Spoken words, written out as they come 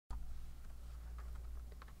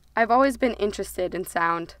I've always been interested in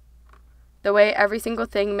sound. The way every single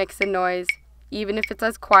thing makes a noise, even if it's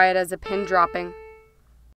as quiet as a pin dropping.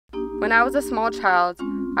 When I was a small child,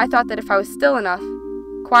 I thought that if I was still enough,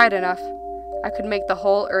 quiet enough, I could make the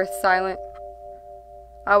whole earth silent.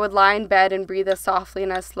 I would lie in bed and breathe as softly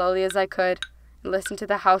and as slowly as I could, and listen to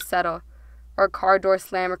the house settle, or a car door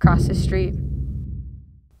slam across the street.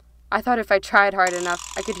 I thought if I tried hard enough,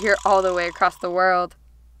 I could hear all the way across the world.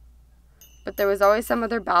 But there was always some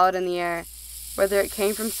other ballad in the air, whether it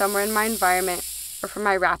came from somewhere in my environment or from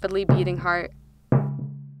my rapidly beating heart.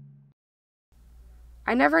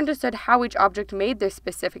 I never understood how each object made their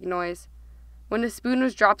specific noise. When a spoon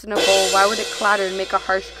was dropped in a bowl, why would it clatter and make a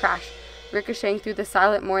harsh crash, ricocheting through the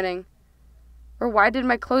silent morning? Or why did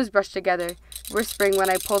my clothes brush together, whispering when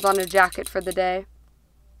I pulled on a jacket for the day?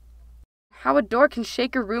 How a door can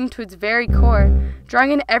shake a room to its very core,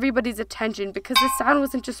 drawing in everybody's attention because the sound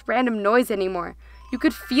wasn't just random noise anymore. You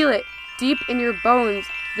could feel it, deep in your bones,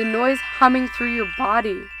 the noise humming through your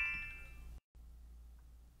body.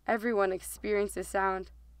 Everyone experiences sound.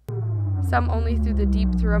 Some only through the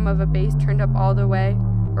deep thrum of a bass turned up all the way,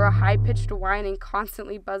 or a high-pitched whining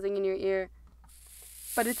constantly buzzing in your ear.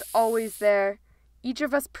 But it's always there. Each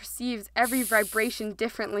of us perceives every vibration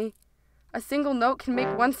differently. A single note can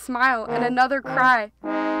make one smile and another cry.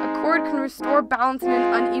 A chord can restore balance in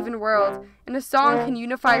an uneven world, and a song can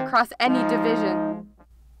unify across any division.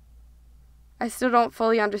 I still don't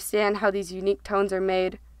fully understand how these unique tones are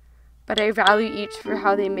made, but I value each for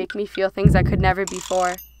how they make me feel things I could never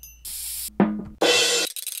before.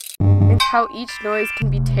 And how each noise can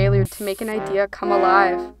be tailored to make an idea come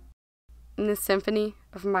alive in the symphony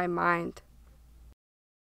of my mind.